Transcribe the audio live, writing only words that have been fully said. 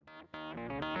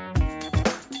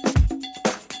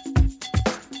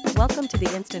Welcome to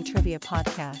the Instant Trivia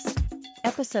Podcast,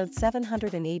 episode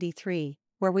 783,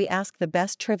 where we ask the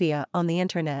best trivia on the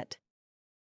internet.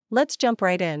 Let's jump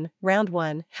right in. Round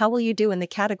 1. How will you do in the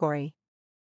category?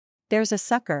 There's a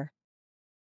sucker.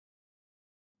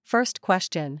 First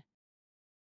question.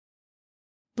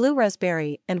 Blue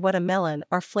raspberry and watermelon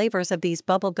are flavors of these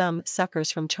bubblegum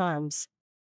suckers from Charms.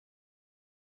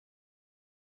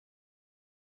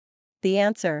 The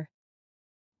answer.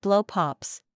 Blow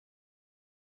Pops.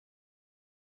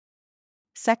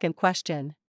 Second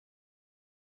question.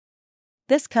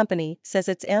 This company says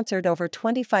it's answered over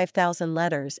 25,000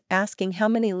 letters asking how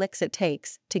many licks it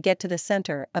takes to get to the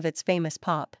center of its famous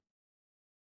pop.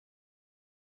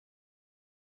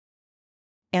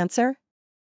 Answer.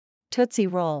 Tootsie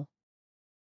Roll.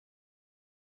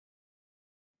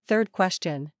 Third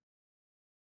question.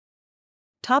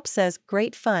 Top says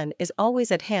great fun is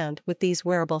always at hand with these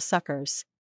wearable suckers.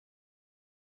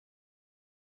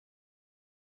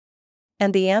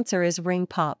 And the answer is Ring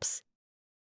Pops.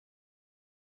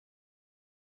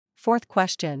 Fourth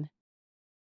question.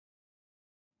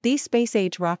 These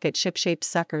space-age rocket ship-shaped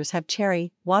suckers have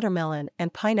cherry, watermelon,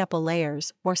 and pineapple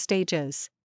layers or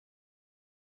stages.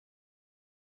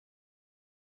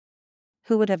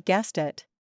 Who would have guessed it?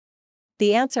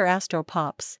 The answer Astro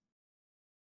Pops.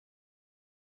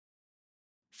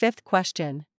 Fifth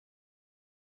question.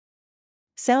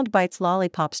 Soundbites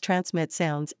lollipops transmit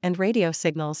sounds and radio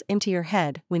signals into your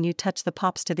head when you touch the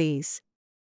pops to these.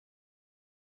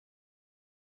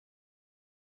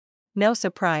 No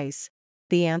surprise.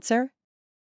 The answer?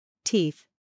 Teeth.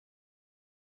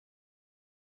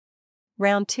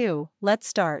 Round 2, let's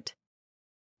start.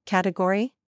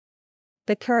 Category?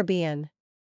 The Caribbean.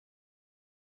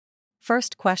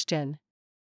 First question.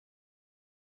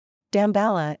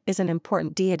 Damballa is an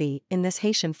important deity in this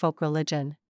Haitian folk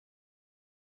religion.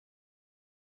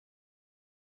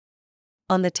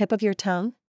 On the tip of your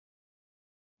tongue?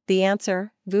 The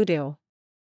answer, voodoo.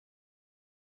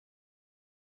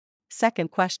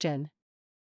 Second question.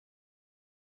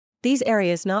 These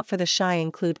areas not for the shy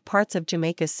include parts of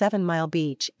Jamaica's 7 Mile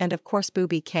Beach and of course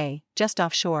Booby Cay, just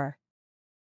offshore.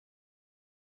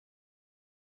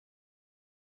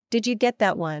 Did you get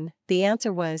that one? The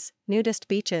answer was, nudist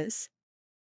beaches.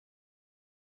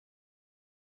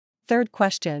 Third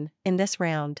question, in this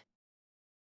round.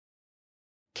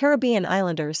 Caribbean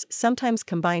islanders sometimes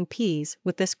combine peas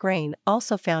with this grain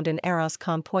also found in arroz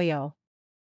con pollo.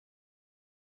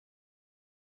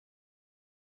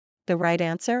 The right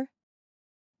answer?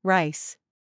 Rice.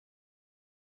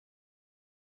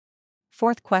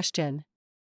 Fourth question.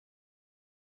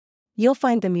 You'll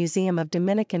find the Museum of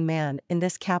Dominican Man in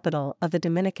this capital of the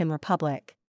Dominican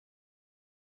Republic.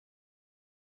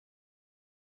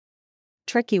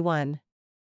 Tricky one.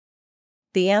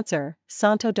 The answer,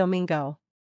 Santo Domingo.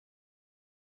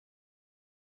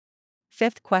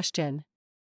 Fifth question.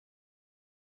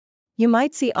 You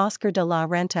might see Oscar de la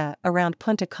Renta around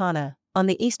Punta Cana, on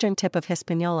the eastern tip of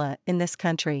Hispaniola in this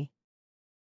country.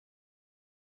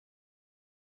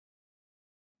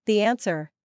 The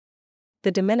answer.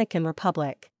 The Dominican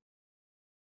Republic.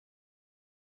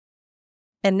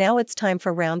 And now it's time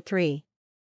for round 3.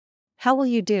 How will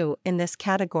you do in this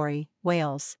category,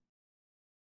 Wales?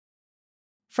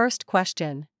 First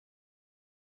question.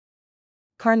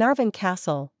 Carnarvon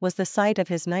Castle was the site of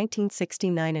his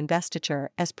 1969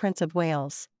 investiture as Prince of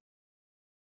Wales.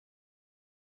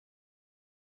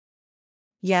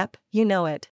 Yep, you know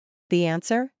it. The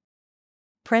answer?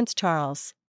 Prince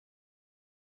Charles.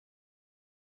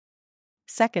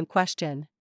 Second question.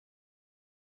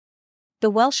 The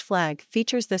Welsh flag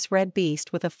features this red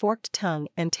beast with a forked tongue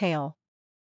and tail.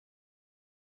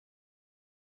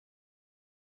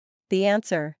 The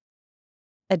answer?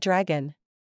 A dragon.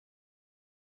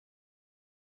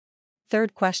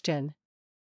 Third question.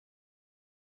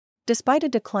 Despite a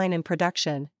decline in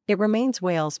production, it remains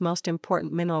Wales' most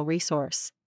important mineral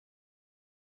resource.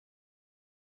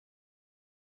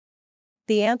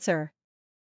 The answer?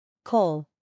 Coal.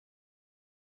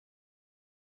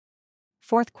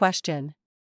 Fourth question.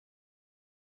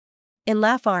 In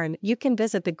Laugharne you can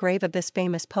visit the grave of this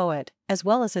famous poet, as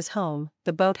well as his home,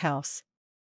 the Boathouse.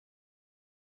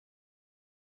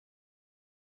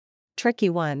 Tricky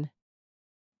one.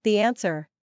 The answer?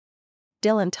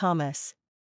 Dylan Thomas.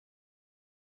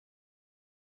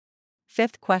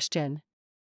 Fifth question.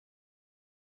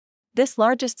 This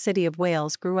largest city of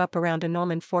Wales grew up around a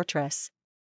Norman fortress.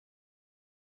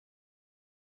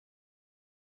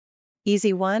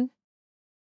 Easy one?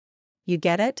 You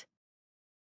get it?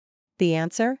 The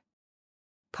answer?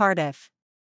 Cardiff.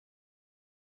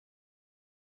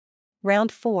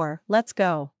 Round 4, let's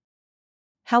go.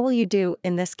 How will you do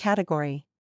in this category?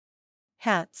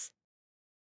 Hats.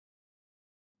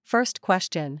 First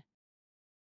question.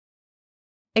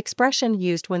 Expression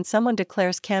used when someone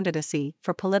declares candidacy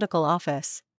for political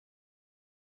office.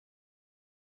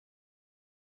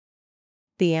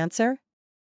 The answer?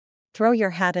 Throw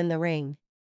your hat in the ring.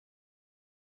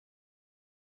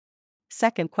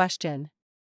 Second question.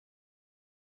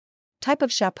 Type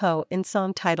of chapeau in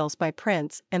song titles by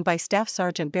Prince and by Staff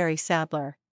Sergeant Barry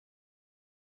Sadler.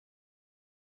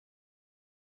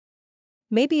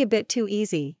 Maybe a bit too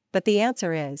easy, but the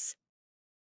answer is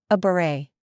a beret.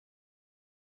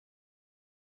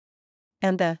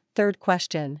 And the third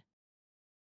question.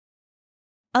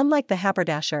 Unlike the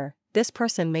haberdasher, this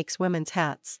person makes women's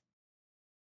hats.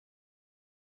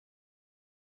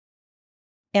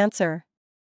 Answer.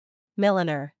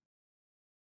 Milliner.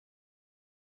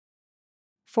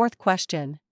 Fourth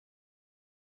question.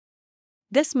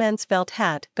 This men's felt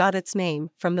hat got its name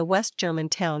from the West German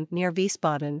town near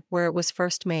Wiesbaden where it was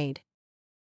first made.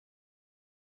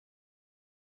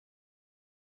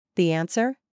 The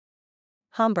answer?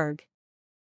 Hamburg.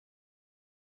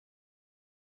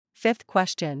 Fifth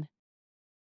question.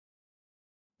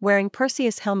 Wearing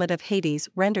Perseus' helmet of Hades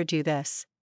rendered you this.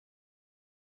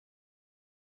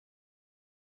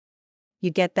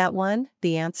 You get that one?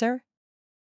 The answer?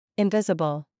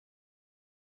 Invisible.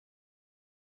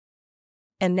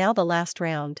 And now the last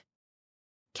round.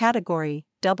 Category,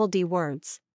 double D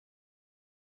words.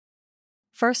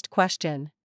 First question.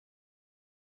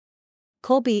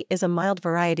 Colby is a mild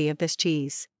variety of this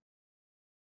cheese.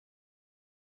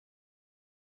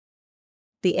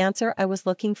 The answer I was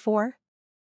looking for?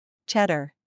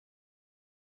 Cheddar.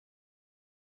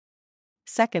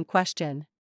 Second question.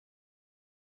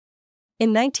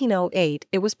 In 1908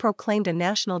 it was proclaimed a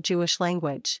national Jewish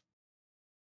language.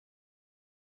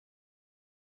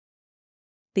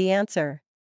 The answer?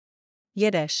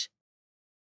 Yiddish.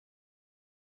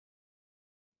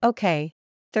 Okay.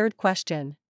 Third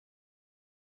question.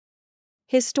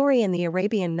 His story in the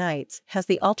Arabian Nights has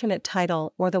the alternate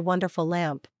title or the Wonderful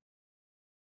Lamp.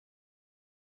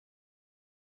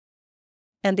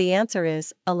 And the answer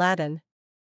is Aladdin.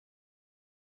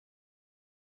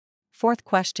 Fourth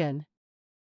question.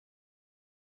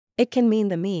 It can mean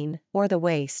the mean or the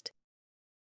waist.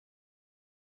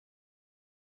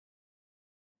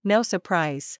 No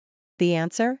surprise. The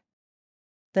answer?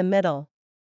 The middle.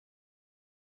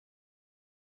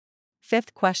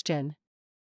 Fifth question.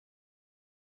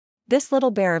 This little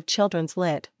bear of children's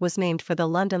lit was named for the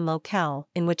London locale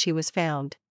in which he was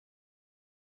found.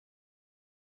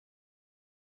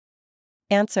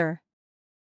 Answer.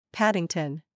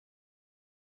 Paddington.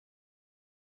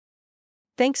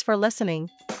 Thanks for listening.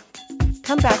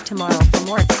 Come back tomorrow for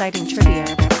more exciting trivia.